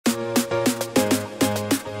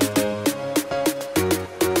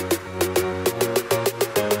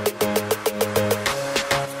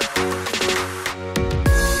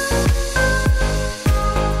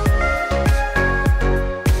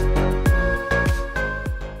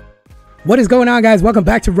What is going on, guys? Welcome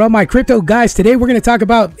back to Run My Crypto. Guys, today we're going to talk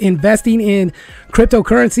about investing in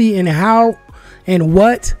cryptocurrency and how and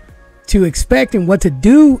what to expect and what to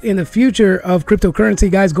do in the future of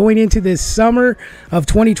cryptocurrency. Guys, going into this summer of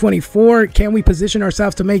 2024, can we position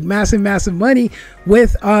ourselves to make massive money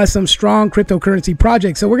with some strong cryptocurrency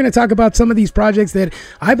projects? So we're going to talk about some of these projects that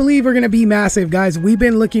I believe are going to be massive. Guys, we've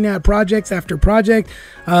been looking at projects after project.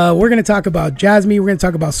 We're going to talk about Jasmy, we're going to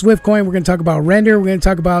talk about Swiftcoin, we're going to talk about Render, we're going to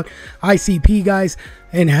talk about ICP, guys,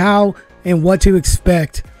 and how and what to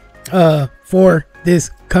expect for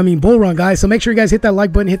this coming bull run, guys. So make sure you guys hit that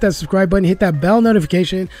like button, hit that subscribe button, hit that bell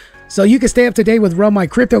notification so you can stay up to date with Run My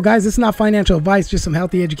Crypto. Guys, this is not financial advice, just some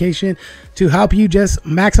healthy education to help you just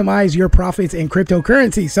maximize your profits in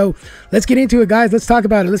cryptocurrency. So let's get into it, guys. Let's talk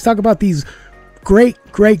about it. Let's talk about these great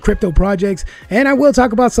crypto projects, and I will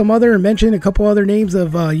talk about some other and mention a couple other names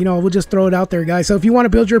of we'll just throw it out there, guys. So if you want to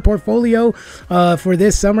build your portfolio for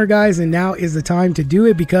this summer, guys, and now is the time to do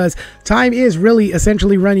it, because time is really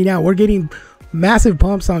essentially running out. We're getting massive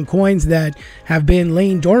pumps on coins that have been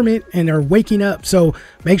laying dormant and are waking up. So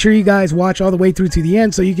make sure you guys watch all the way through to the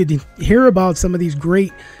end so you can hear about some of these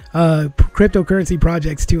great cryptocurrency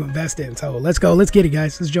projects to invest in. So let's go, let's get it,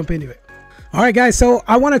 guys. Let's jump into it. All right, guys, so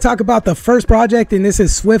I want to talk about the first project, and this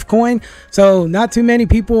is Swiftcoin. So not too many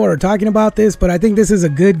people are talking about this, but I think this is a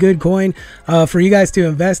good coin for you guys to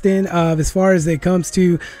invest in as far as it comes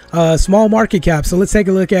to small market cap. So let's take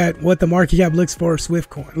a look at what the market cap looks like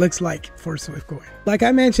for Swiftcoin. Like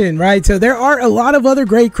I mentioned, right, so there are a lot of other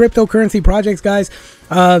great cryptocurrency projects, guys.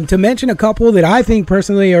 To mention a couple that I think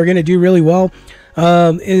personally are going to do really well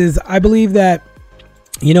is I believe that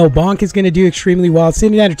Bonk is going to do extremely well,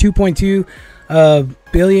 sitting at a $2.2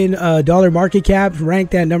 billion market cap,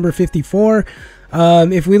 ranked at number 54.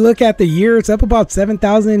 If we look at the year, it's up about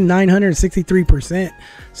 7,963%.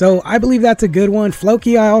 So I believe that's a good one.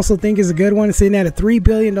 Floki, I also think, is a good one, sitting at a $3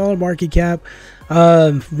 billion market cap,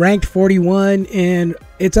 ranked 41, and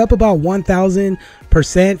it's up about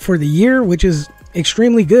 1,000% for the year, which is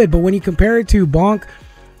extremely good. But when you compare it to Bonk,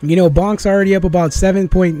 Bonk's already up about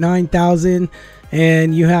 7.9 thousand.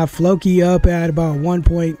 And you have Floki up at about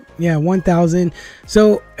 1,000.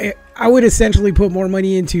 So I would essentially put more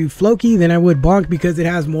money into Floki than I would Bonk because it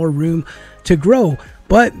has more room to grow.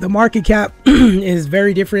 But the market cap is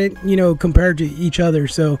very different, compared to each other.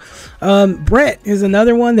 So Brett is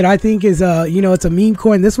another one that I think is, it's a meme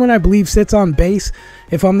coin. This one I believe sits on base,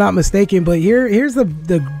 if I'm not mistaken. But here's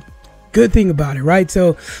the good thing about it, right?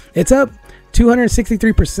 So it's up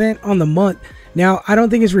 263% on the month. Now, I don't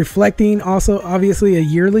think it's reflecting also obviously a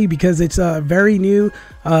yearly, because it's very new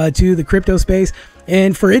to the crypto space.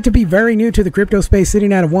 And for it to be very new to the crypto space,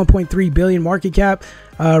 sitting at a 1.3 billion market cap,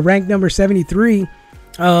 ranked number 73,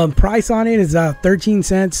 price on it is 13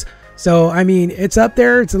 cents. So, I mean, it's up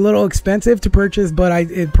there. It's a little expensive to purchase, but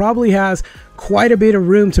it probably has quite a bit of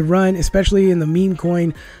room to run, especially in the meme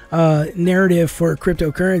coin narrative for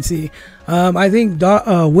cryptocurrency. I think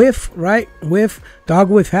Whiff, right? Dog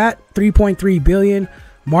Whiff Hat, 3.3 billion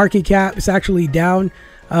market cap. It's actually down.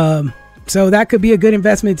 So that could be a good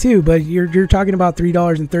investment too, but you're talking about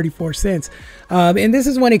 $3.34. And this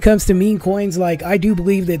is when it comes to meme coins. Like, I do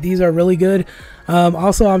believe that these are really good.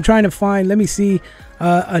 Also, I'm trying to find, let me see,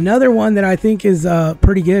 another one that I think is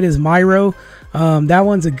pretty good is Myro. That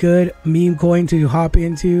one's a good meme coin to hop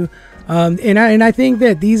into. And I think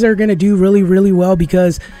that these are going to do really well,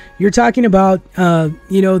 because you're talking about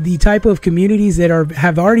the type of communities that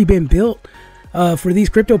have already been built for these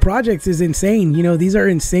crypto projects is insane. These are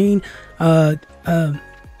insane meme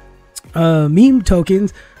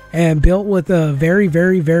tokens, and built with a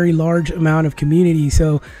very large amount of community.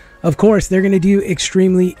 So of course they're going to do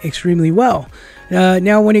extremely well.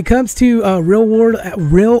 Now, when it comes to real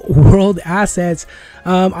world assets,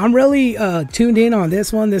 I'm really tuned in on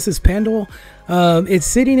this one. This is Pendle. It's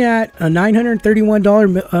sitting at a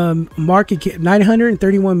 $931 market cap,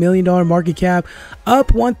 $931 million market cap, up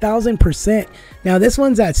 1,000%. Now this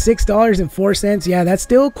one's at $6.04. Yeah, that's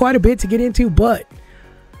still quite a bit to get into, but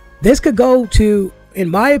this could go to, in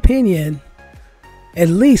my opinion, at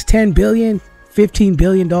least 10 billion, $15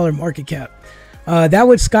 billion market cap. That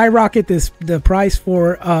would skyrocket the price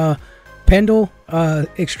for Pendle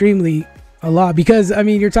extremely a lot, because I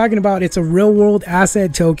mean, you're talking about, it's a real world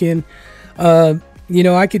asset token. I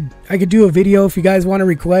could do a video if you guys want to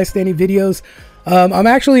request any videos. I'm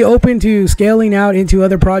actually open to scaling out into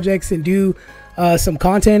other projects and do some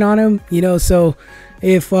content on them, so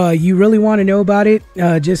if you really want to know about it,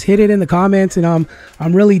 just hit it in the comments, and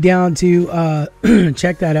I'm really down to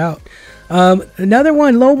check that out. Another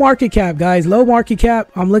one, low market cap, guys. Low market cap.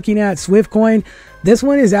 I'm looking at Swiftcoin. This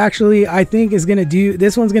one is actually, I think is going to do,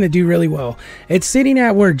 this one's going to do really well. It's sitting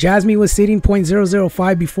at where Jasmy was sitting,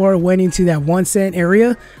 0.005, before it went into that 1 cent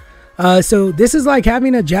area. So this is like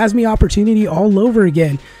having a Jasmy opportunity all over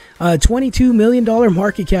again. $22 million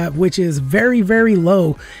market cap, which is very, very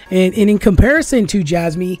low. And in comparison to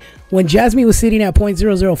Jasmy, when Jasmy was sitting at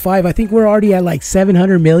 0.005, I think we're already at like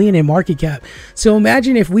 700 million in market cap. So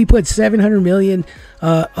imagine if we put 700 million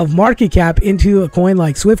of market cap into a coin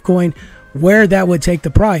like Swift coin, where that would take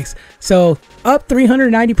the price. So up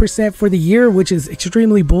 390% for the year, which is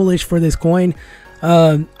extremely bullish for this coin.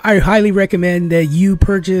 I highly recommend that you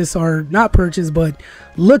purchase, or not purchase, but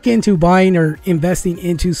look into buying or investing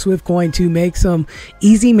into Swift coin to make some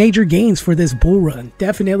easy major gains for this bull run.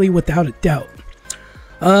 Definitely, without a doubt.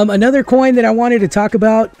 Another coin that I wanted to talk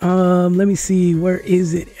about, let me see, where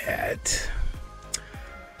is it at?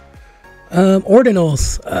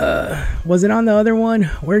 Ordinals. Was it on the other one?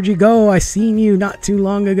 Where'd you go? I seen you not too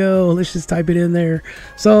long ago. Let's just type it in there.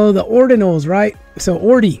 So the ordinals, right? So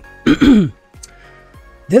Ordi.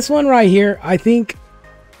 This one right here, I think,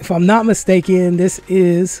 if I'm not mistaken, this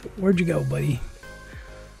is, where'd you go, buddy?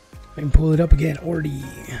 I can pull it up again. Ordi.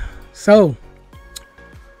 So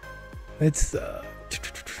let's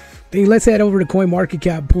head over to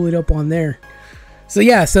CoinMarketCap, pull it up on there. So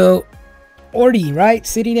yeah, so Ordi, right,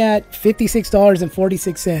 sitting at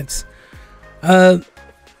 $56.46.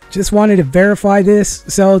 Just wanted to verify this.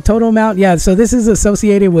 So total amount, yeah, so this is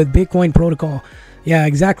associated with Bitcoin protocol. Yeah,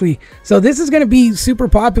 exactly. So this is going to be super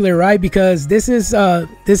popular, right? Because this is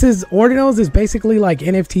ordinals is basically like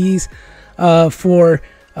NFTs for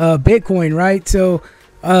Bitcoin, right? So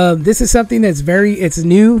this is something that's it's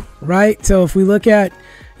new, right? So if we look at,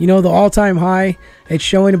 you know, the all-time high, it's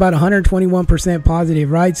showing about 121%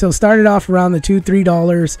 positive, right? So started off around the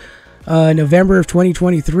 $2-3 November of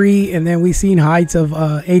 2023, and then we've seen heights of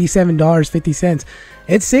 $87.50.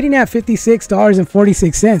 It's sitting at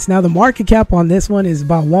 $56.46. Now the market cap on this one is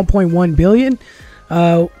about 1.1 billion,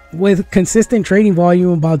 with consistent trading volume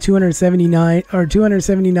about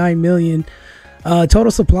 279 million.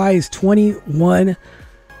 Total supply is 21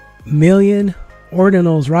 million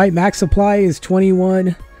ordinals, right? Max supply is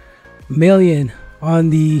 21 million on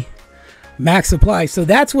the max supply. So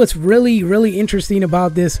that's what's really, really interesting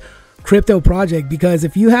about this crypto project, because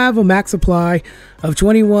if you have a max supply of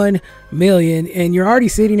 21 million and you're already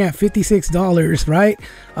sitting at $56, right,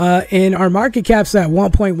 and our market cap's at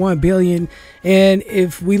 1.1 billion, and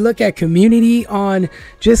if we look at community on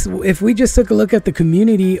if we just took a look at the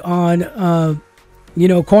community on you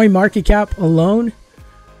know, coin market cap alone,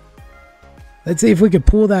 let's see if we could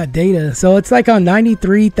pull that data. So it's like on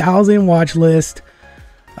 93,000 watch list.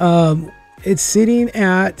 It's sitting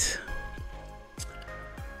at,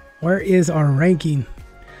 where is our ranking?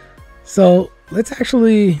 So let's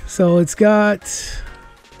actually, so it's got,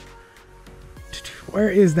 where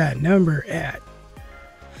is that number at?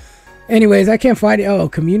 Anyways, I can't find it. Oh,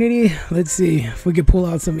 community. Let's see if we could pull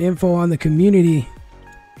out some info on the community.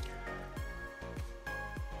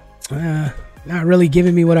 Not really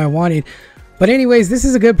giving me what I wanted. But anyways, this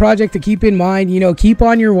is a good project to keep in mind. You know, keep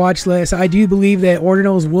on your watch list. I do believe that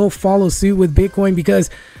ordinals will follow suit with Bitcoin,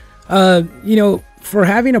 because you know, for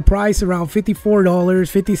having a price around $54,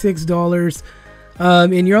 $56,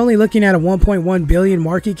 and you're only looking at a 1.1 billion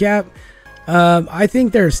market cap, I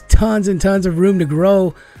think there's tons and tons of room to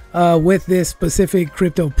grow with this specific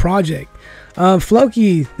crypto project.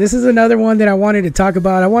 Floki, this is another one that I wanted to talk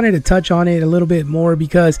about. I wanted to touch on it a little bit more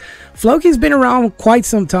because Floki's been around quite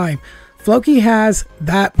some time. Floki has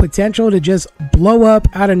that potential to just blow up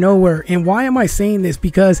out of nowhere. And why am I saying this?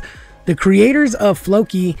 Because the creators of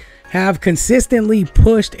Floki have consistently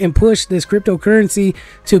pushed this cryptocurrency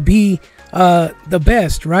to be the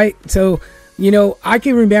best, right? So, you know, I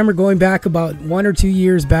can remember going back about 1 or 2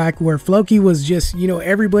 years back where Floki was just, you know,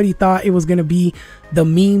 everybody thought it was going to be the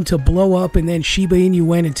meme to blow up, and then Shiba Inu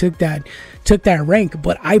went and took that rank.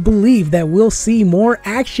 But I believe that we'll see more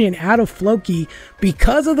action out of Floki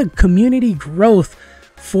because of the community growth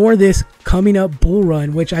for this coming up bull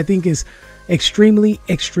run, which I think is extremely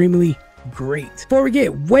great. Before we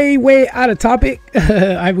get way out of topic,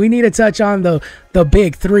 we need to touch on the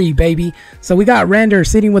big three, baby. So we got Render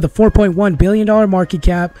sitting with a $4.1 billion market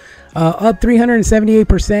cap, up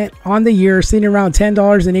 378% on the year, sitting around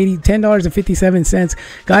 $10.57.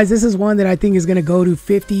 Guys, this is one that I think is going to go to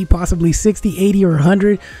 50, possibly 60, 80, or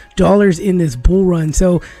 $100 in this bull run.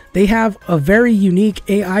 So they have a very unique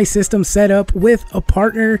AI system set up with a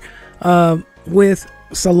partner with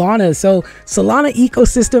Solona. So Solana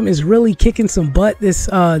ecosystem is really kicking some butt this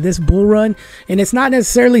bull run, and it's not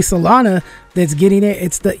necessarily Solana that's getting it,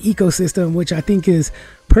 it's the ecosystem, which I think is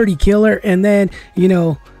pretty killer. And then, you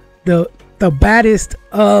know, the baddest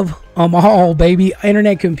of them all, baby,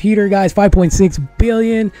 internet computer, guys, 5.6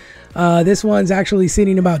 billion. This one's actually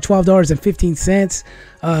sitting about $12.15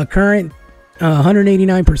 current,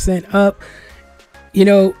 189% up. You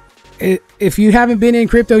know, if you haven't been in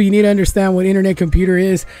crypto, you need to understand what internet computer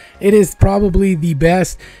is. It is probably the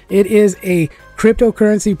best. It is a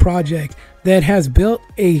cryptocurrency project that has built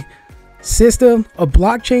a system, a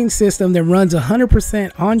blockchain system that runs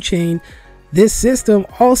 100% on chain. This system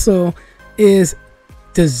also is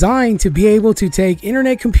designed to be able to take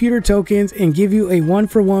internet computer tokens and give you a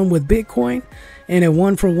 1-for-1 with Bitcoin and a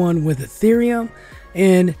 1-for-1 with Ethereum.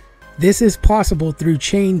 And this is possible through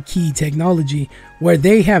chain key technology, where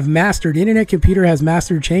they have mastered, internet computer has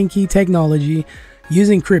mastered chain key technology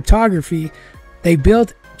using cryptography. They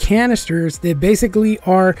built canisters that basically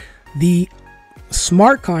are the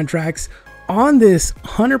smart contracts on this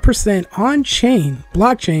 100% on chain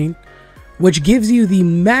blockchain, which gives you the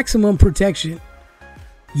maximum protection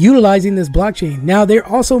utilizing this blockchain. Now they're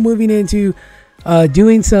also moving into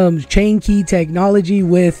doing some chain key technology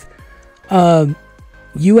with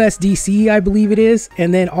USDC, I believe it is,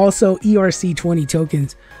 and then also ERC20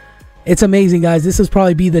 tokens. It's amazing, guys. This will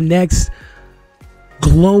probably be the next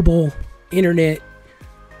global internet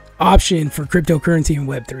option for cryptocurrency and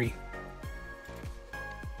Web3.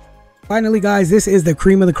 Finally, guys, this is the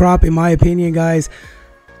cream of the crop, in my opinion, guys.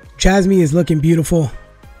 Jasmy is looking beautiful.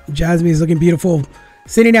 Jasmy is looking beautiful.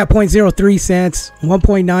 Sitting at 0.03 cents,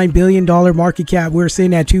 $1.9 billion market cap. We were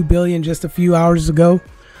sitting at 2 billion just a few hours ago.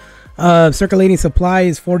 Circulating supply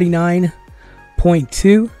is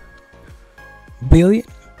 49.2 billion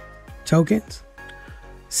tokens.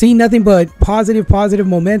 See nothing but positive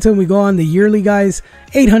momentum. We go on the yearly, guys,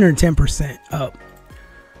 810% up.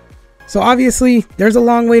 So obviously there's a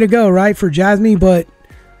long way to go, right, for Jasmy. But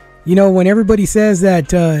you know, when everybody says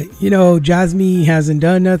that you know, Jasmy hasn't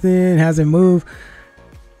done nothing, hasn't moved,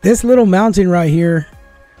 this little mountain right here,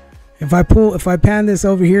 if I pan this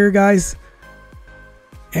over here, guys,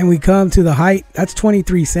 and we come to the height, that's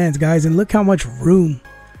 23 cents, guys. And look how much room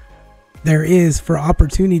there is for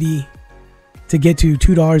opportunity to get to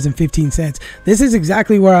 $2.15. This is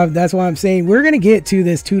exactly where that's why I'm saying we're going to get to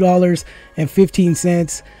this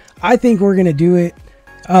 $2.15. I think we're going to do it,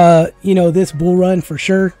 you know, this bull run for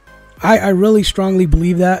sure. I really strongly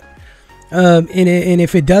believe that. And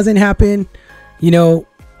if it doesn't happen, you know,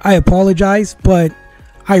 I apologize, but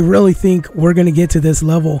I really think we're going to get to this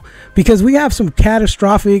level because we have some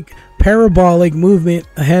catastrophic parabolic movement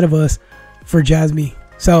ahead of us for Jasmy.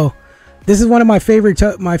 So this is one of my favorite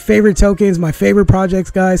tokens, my favorite projects,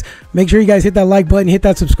 guys. Make sure you guys hit that like button, hit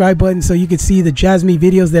that subscribe button so you can see the Jasmy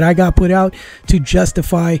videos that I got put out to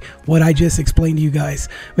justify what I just explained to you guys.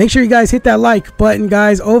 Make sure you guys hit that like button,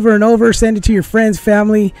 guys, over and over. Send it to your friends,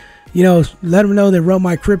 family. You know, let them know that Run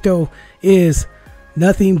My Crypto is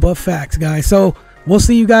nothing but facts, guys. So we'll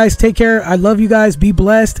see you guys. Take care. I love you guys. Be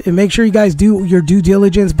blessed. And make sure you guys do your due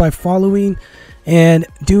diligence by following and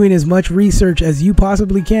doing as much research as you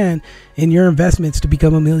possibly can in your investments to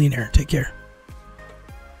become a millionaire. Take care.